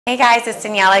Hey guys, it's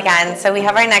Danielle again. So we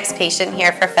have our next patient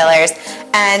here for fillers,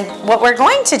 and what we're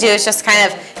going to do is just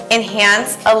kind of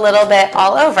enhance a little bit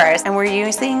all over. And we're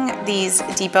using these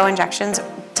depot injections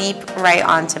deep right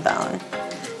onto bone,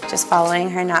 just following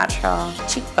her natural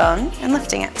cheekbone and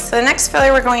lifting it. So the next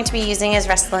filler we're going to be using is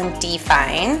Restylane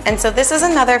Define. And so this is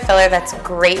another filler that's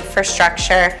great for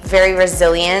structure, very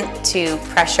resilient to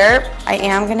pressure. I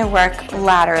am gonna work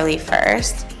laterally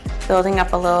first, building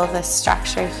up a little of this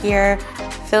structure here,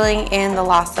 filling in the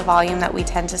loss of volume that we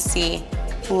tend to see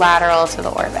lateral to the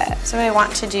orbit. So what I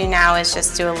want to do now is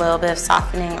just do a little bit of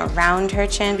softening around her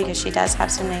chin because she does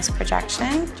have some nice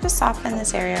projection. Just soften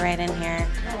this area right in here.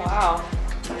 Oh,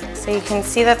 wow. So you can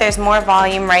see that there's more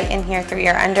volume right in here through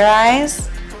your under eyes.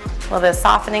 A little bit of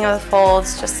softening of the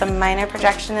folds, just some minor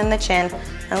projection in the chin,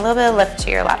 and a little bit of lift to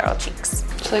your lateral cheeks.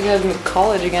 It's like I'm in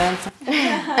college again.